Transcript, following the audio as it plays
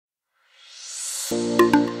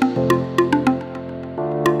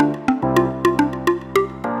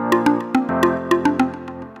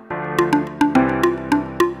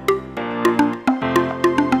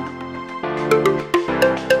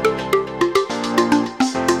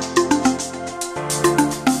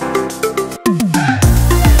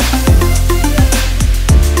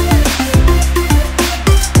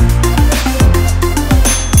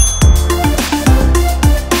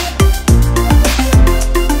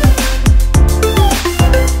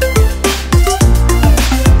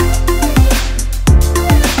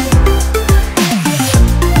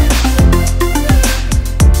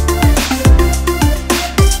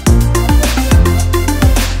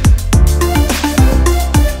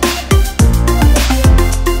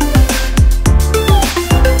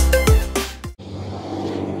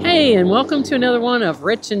welcome to another one of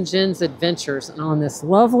Rich and Jen's Adventures. And on this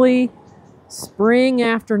lovely spring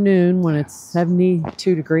afternoon when it's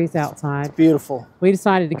 72 degrees outside, It's beautiful. we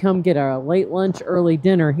decided to come get a late lunch, early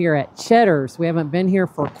dinner here at Cheddar's. We haven't been here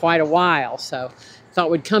for quite a while, so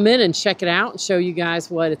thought we'd come in and check it out and show you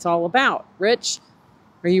guys what it's all about. Rich,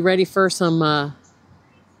 are you ready for some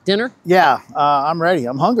dinner? Yeah, I'm ready.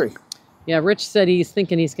 I'm hungry. Yeah, Rich said he's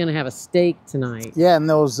thinking he's going to have a steak tonight. Yeah, and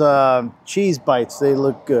those cheese bites, they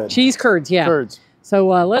look good. Cheese curds, yeah. Curds. So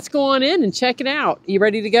let's go on in and check it out. You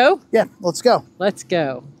ready to go? Yeah, let's go. Let's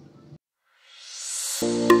go.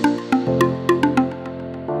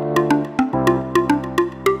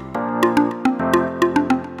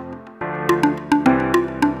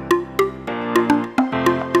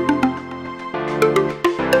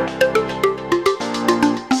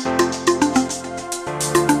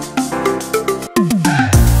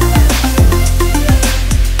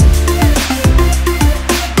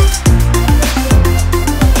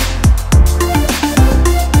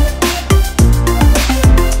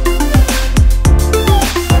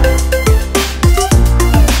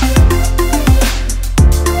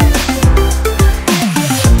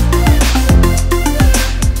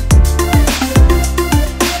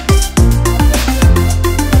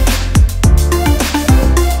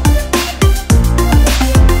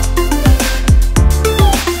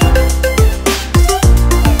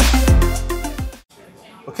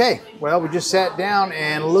 Okay, well, we just sat down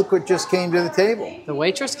and look what just came to the table. The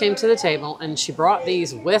waitress came to the table and she brought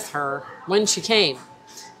these with her when she came.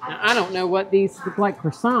 Now, I don't know what these look like,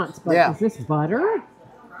 croissants, but Yeah. is this butter?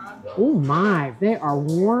 Oh my, they are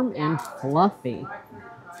warm and fluffy.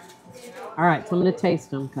 All right, so I'm gonna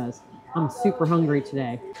taste them because I'm super hungry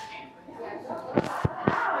today.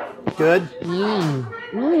 Good?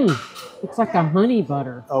 Looks like a honey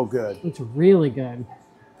butter. Oh, good. It's really good.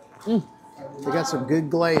 They got some good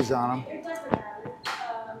glaze on them.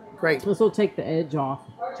 Great. This will take the edge off.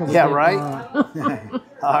 till we Yeah, get, right?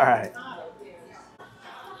 All right.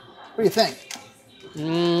 What do you think?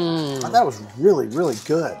 I thought it was really, really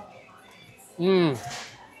good.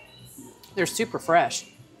 They're super fresh.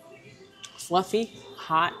 Fluffy,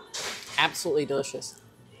 hot, absolutely delicious.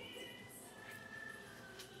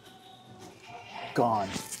 Gone.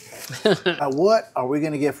 What are we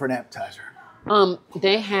going to get for an appetizer?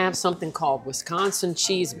 They have something called Wisconsin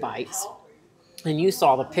cheese bites. And you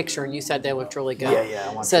saw the picture and you said they looked really good. Yeah,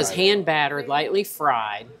 I want It to says try hand battered, lightly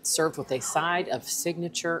fried, served with a side of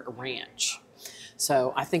signature ranch.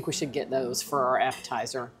 So I think we should get those for our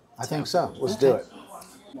appetizer. I think so. Let's do it.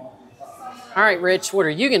 All right, Rich, what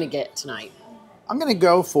are you going to get tonight? I'm going to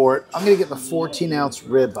go for it. I'm going to get the 14-ounce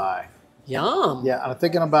ribeye. Yum. Yeah, I'm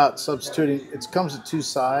thinking about substituting. It comes with two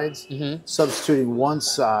sides. Substituting one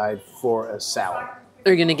side for a salad.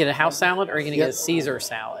 Are you going to get a house salad or are you going to Yep. get a Caesar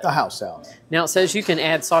salad? A house salad. Now it says you can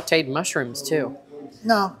add sauteed mushrooms too.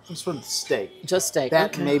 No, it's for the steak. Just steak.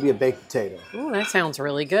 That okay. maybe a baked potato. Ooh, that sounds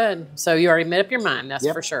really good. So you already made up your mind, that's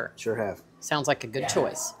Yep, for sure. Sure have. Sounds like a good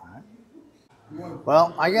choice.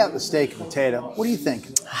 Well, I got the steak and potato. What do you think?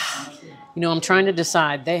 You know, I'm trying to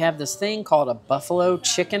decide. They have this thing called a buffalo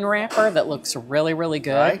chicken wrapper that looks really, really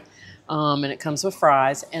good. Right. And it comes with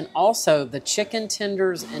fries. And also the chicken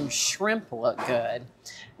tenders and shrimp look good.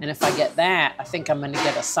 And if I get that, I think I'm going to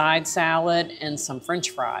get a side salad and some French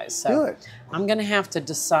fries. So Good. I'm going to have to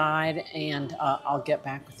decide, and I'll get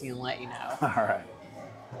back with you and let you know. All right.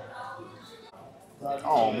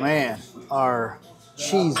 Oh, man. Our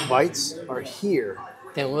cheese bites are here.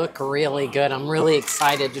 They look really good. I'm really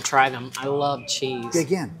excited to try them. I love cheese.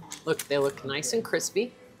 Again. Look, they look nice and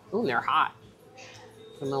crispy. Ooh, they're hot.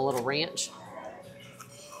 Give them a little ranch.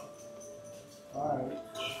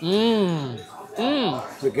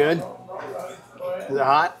 Is it good? Is it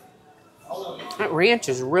hot? That ranch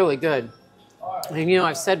is really good. And you know,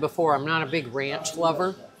 I've said before, I'm not a big ranch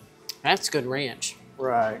lover. That's good ranch.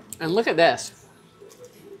 Right. And look at this.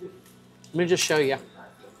 Let me just show you.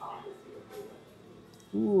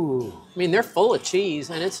 Ooh. I mean, they're full of cheese,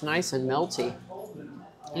 and it's nice and melty.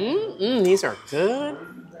 These are good.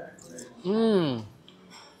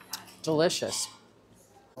 Delicious.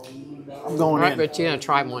 I'm All going right, in. but you're going to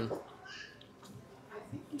try one.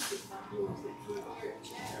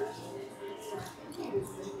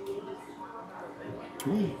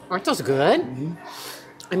 Aren't those good?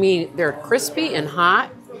 I mean, they're crispy and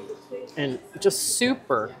hot and just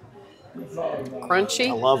super crunchy.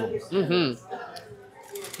 I love them.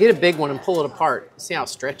 Get a big one and pull it apart. See how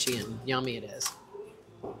stretchy and yummy it is.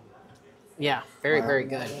 Yeah, very, very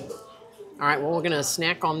good. All right, well, we're going to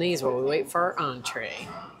snack on these while we wait for our entree.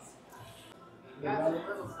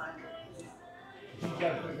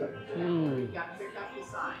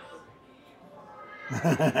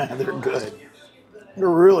 They're good. They're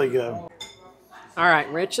really good. All right,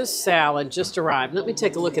 Rich's salad just arrived. Let me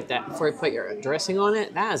take a look at that before you put your dressing on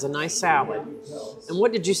it. That is a nice salad. And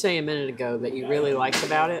what did you say a minute ago that you really liked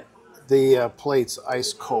about it? The plate's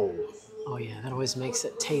ice cold. Oh, yeah, that always makes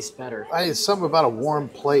it taste better. Something about a warm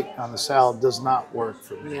plate on the salad does not work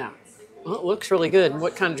for me. Yeah. Well, it looks really good.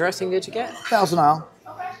 What kind of dressing did you get? Thousand Island.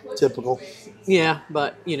 Typical. Yeah,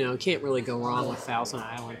 but, you know, can't really go wrong with Thousand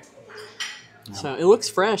Island. No. So it looks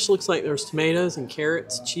fresh. Looks like there's tomatoes and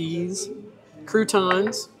carrots, cheese,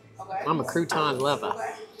 croutons. I'm a crouton lover.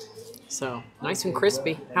 So nice and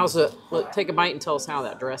crispy. How's it? Look, take a bite and tell us how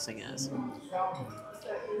that dressing is.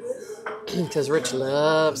 Because Rich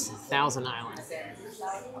loves Thousand Island.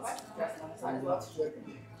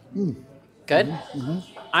 Good? Mm-hmm.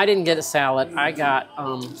 I didn't get a salad. I got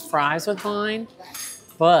fries with mine,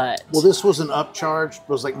 but... Well, this was an upcharge. It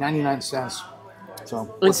was like 99 cents.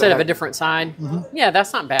 So instead of a different side? Mm-hmm. Yeah,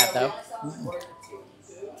 that's not bad, though.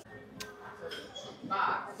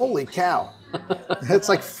 Holy cow. That's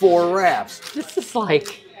like 4 wraps. This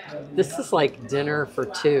is like dinner for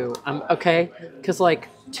 2. Okay? Because like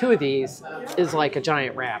 2 of these is like a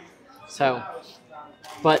giant wrap. So,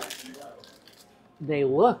 but they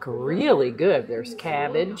look really good. There's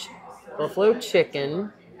cabbage, buffalo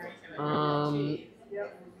chicken.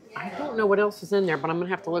 I don't know what else is in there, but I'm going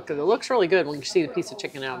to have to look at it. It looks really good when you see the piece of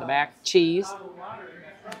chicken out of the back. Cheese. All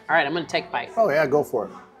right, I'm going to take a bite. Oh, yeah, go for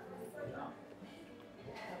it.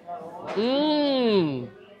 Mmm.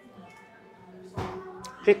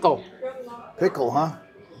 Pickle. Pickle, huh?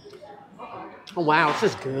 Oh, wow, this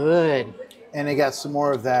is good. And they got some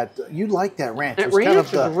more of that. You like that ranch. That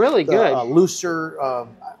ranch is really good. Looser,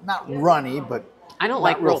 not runny, but I don't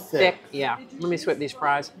like real thick. Yeah. Let me sweep these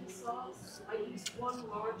fries.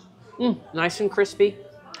 Nice and crispy.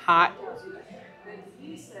 Hot.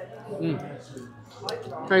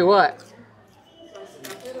 Tell you what.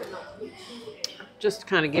 Just to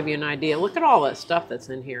kind of give you an idea. Look at all that stuff that's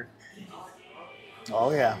in here.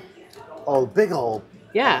 Oh, yeah. Oh, big old.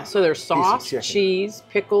 Yeah, so there's sauce, cheese,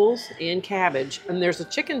 pickles, and cabbage. And there's a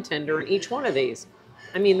chicken tender in each one of these.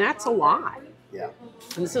 I mean, that's a lot. Yeah.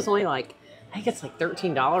 And this is only like, I think it's like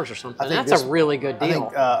 $13 or something. That's a really good deal. I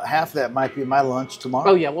think half of that might be my lunch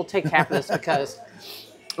tomorrow. Oh, yeah, we'll take half of this because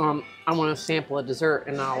I want to sample a dessert,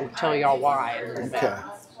 and I'll tell y'all why in a little bit.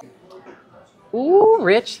 Ooh,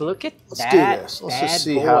 Rich, look at that. Let's do this. Let's just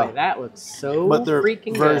see how. That looks so what their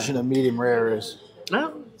freaking version good. of medium rare is.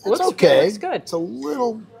 Oh, it's okay. It's good. It's a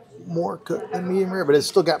little more cooked than medium rare, but it's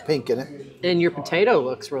still got pink in it. And your potato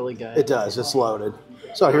looks really good. It does. It's loaded.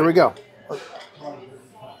 So here we go. Oops.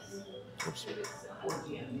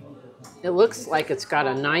 It looks like it's got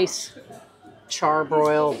a nice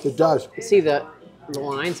charbroiled. It does. See the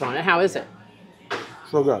lines on it. How is it?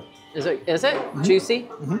 So good. Is it juicy?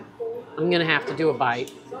 Mm-hmm. I'm gonna have to do a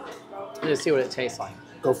bite and see what it tastes like.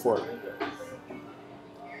 Go for it.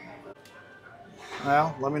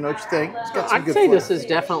 Well, let me know what you think. It's got some I'd good say flavor. this is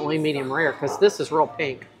definitely medium rare because this is real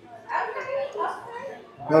pink.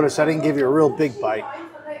 Notice I didn't give you a real big bite.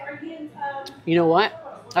 You know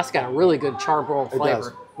what? That's got a really good charbroiled flavor. It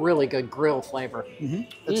does. Really good grill flavor.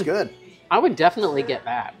 Mm-hmm. It's good. I would definitely get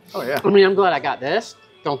that. Oh, yeah. I mean, I'm glad I got this.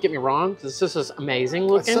 Don't get me wrong. This is amazing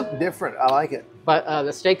looking. It's something different. I like it. But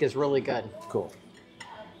the steak is really good. Cool.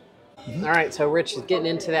 Mm-hmm. All right, so Rich is getting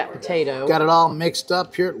into that potato. Got it all mixed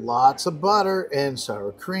up here. Lots of butter and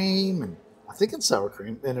sour cream. And I think it's sour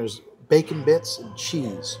cream. And there's bacon bits and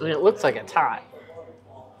cheese. I mean, it looks like it's hot.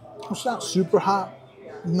 It's not super hot.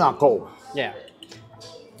 Not cold. Yeah.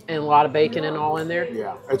 And a lot of bacon and all in there?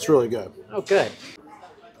 Yeah, it's really good. Oh, good.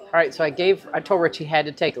 All right, so I told Rich he had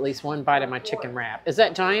to take at least one bite of my chicken wrap. Is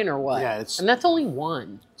that giant or what? Yeah, and that's only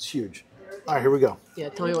one. It's huge. All right, here we go. Yeah,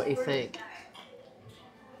 tell me what you think.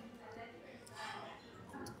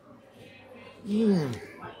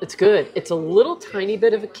 It's good. It's a little tiny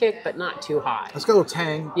bit of a kick, but not too high. Let's go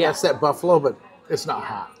tang. Yeah. That's that buffalo, but it's not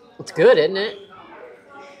hot. It's good, isn't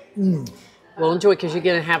it? Well, enjoy because you're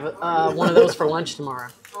going to have one of those for lunch tomorrow.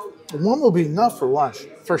 One will be enough for lunch.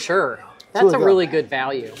 For sure. That's a really good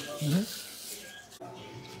value. Mm-hmm.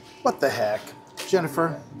 What the heck?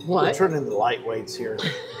 Jennifer, what? We're turning the lightweights here.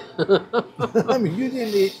 I mean, you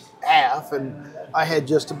didn't eat half, and I had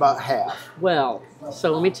just about half. Well,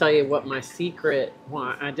 so let me tell you what my secret,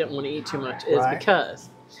 why I didn't want to eat too much, is because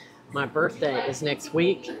my birthday is next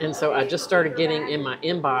week, and so I just started getting in my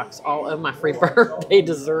inbox all of my free birthday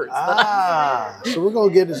desserts. So we're going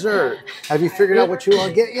to get dessert. Have you figured out what you want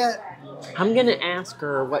to get yet? I'm going to ask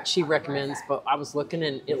her what she recommends, but I was looking,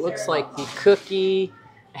 and it looks like the cookie,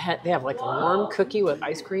 they have like a warm cookie with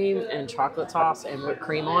ice cream and chocolate sauce and whipped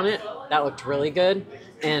cream on it. That looked really good.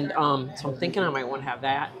 And so I'm thinking I might want to have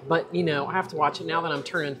that. But, you know, I have to watch it now that I'm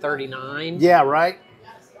turning 39. Yeah, right?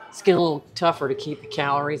 It's getting a little tougher to keep the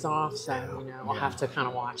calories off. So, you know, I'll have to kind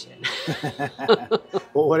of watch it.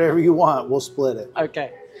 Well, whatever you want, we'll split it.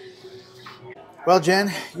 Okay. Well,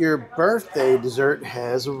 Jen, your birthday dessert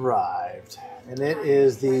has arrived. And it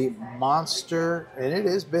is the monster, and it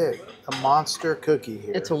is big, a monster cookie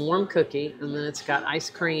here. It's a warm cookie, and then it's got ice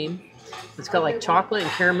cream. It's got like chocolate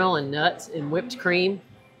and caramel and nuts and whipped cream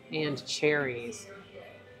and cherries.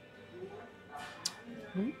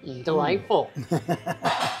 Delightful.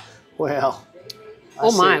 Well.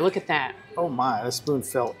 Oh my, look at that. Oh my, the spoon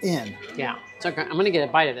fell in. Yeah. So I'm going to get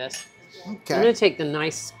a bite of this. Okay. I'm going to take the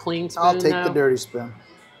nice clean spoon. I'll take the dirty spoon.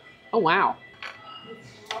 Oh, wow.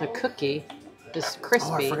 The cookie is crispy.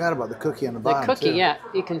 Oh, I forgot about the cookie on the bottom, The cookie, too. yeah.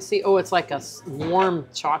 You can see, oh, it's like a warm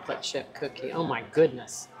chocolate chip cookie. Oh, my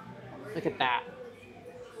goodness. Look at that.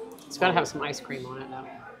 It's got to have some ice cream on it, though.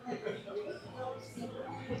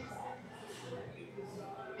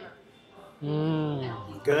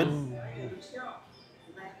 Mmm. Good?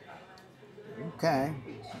 Okay.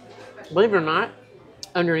 Believe it or not,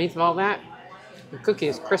 underneath of all that, the cookie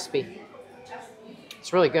is crispy.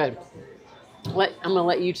 It's really good. I'm going to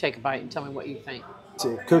let you take a bite and tell me what you think. It's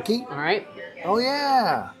a cookie? All right? Oh,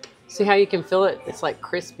 yeah. See how you can feel it? It's like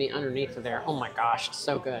crispy underneath of there. Oh my gosh, it's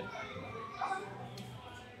so good.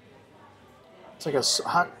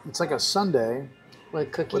 It's like a sundae With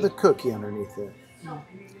a cookie. with a cookie underneath it.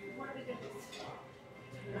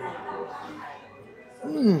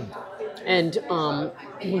 Mm. And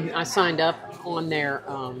I signed up on their,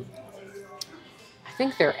 I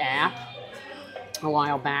think their app a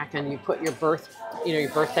while back, and you put your your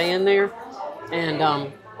birthday in there. And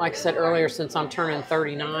like I said earlier, since I'm turning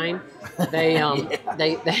 39, they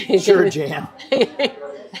they Sure, Jan. they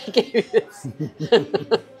gave me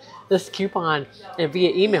this coupon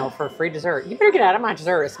via email for a free dessert. You better get out of my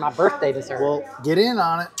dessert. It's my birthday dessert. Well, get in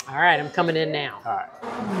on it. All right, I'm coming in now. All right.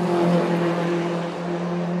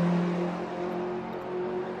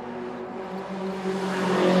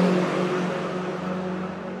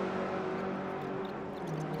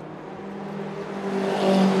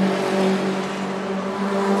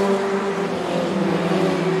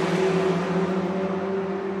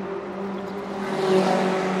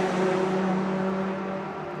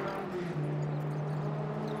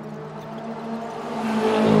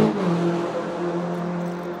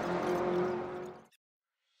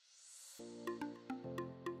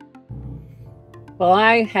 Well,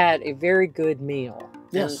 I had a very good meal.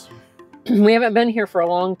 Yes. And we haven't been here for a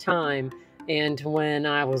long time. And when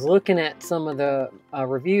I was looking at some of the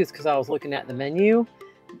reviews, because I was looking at the menu,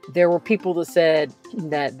 there were people that said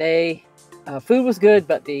that food was good,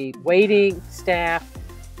 but the waiting staff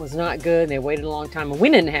was not good. And they waited a long time. And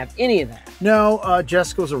we didn't have any of that. No,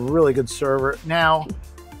 Jessica was a really good server. Now,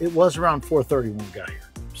 it was around 4:30 when we got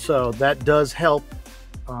here. So that does help.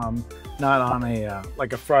 Not on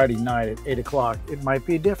like a Friday night at 8 o'clock. It might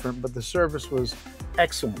be different, but the service was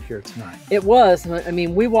excellent here tonight. It was. I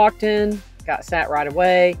mean, we walked in, got sat right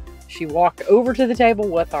away. She walked over to the table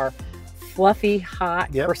with our fluffy,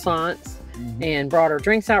 hot croissants and brought our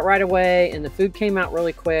drinks out right away. And the food came out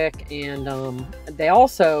really quick. And they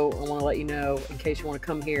also, I want to let you know, in case you want to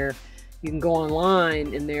come here, you can go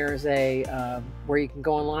online, and there's a where you can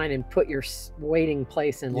go online and put your waiting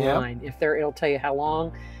place in line. It'll tell you how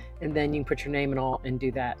long. And then you can put your name and all and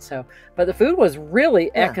do that. So, but the food was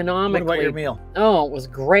really economically. What about your meal? Oh, it was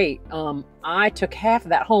great. I took half of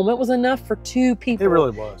that home. It was enough for 2 people. It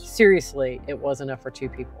really was. Seriously, it was enough for 2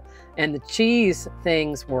 people. And the cheese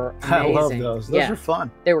things were amazing. I love those. Those are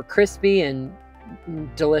fun. They were crispy and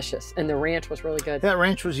delicious. And the ranch was really good. That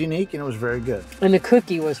ranch was unique and it was very good. And the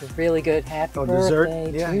cookie was really good. Happy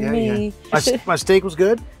birthday to me. My steak was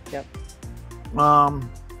good. Yep.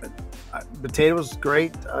 Potato was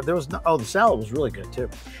great. The salad was really good too.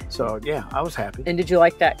 So yeah, I was happy. And did you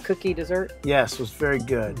like that cookie dessert? Yes, it was very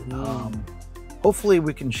good. Hopefully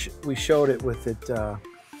we showed it with it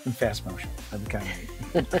in fast motion. That'd be kind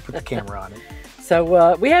of neat. Put the camera on it.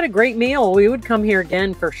 So we had a great meal. We would come here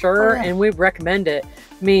again for sure, and we'd recommend it.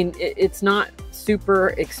 I mean, it's not super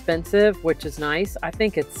expensive, which is nice. I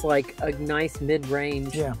think it's like a nice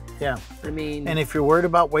mid-range. Yeah, yeah. I mean, and if you're worried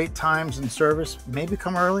about wait times and service, maybe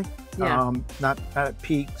come early. Yeah. Not at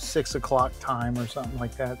peak 6 o'clock time or something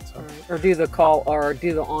like that. So. Right. Or do the call or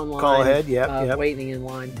do the online call ahead. Waiting in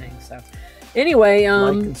line thing. So anyway,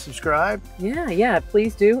 like and subscribe. Yeah,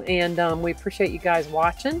 please do. And we appreciate you guys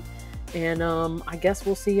watching. And I guess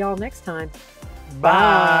we'll see y'all next time.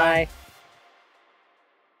 Bye.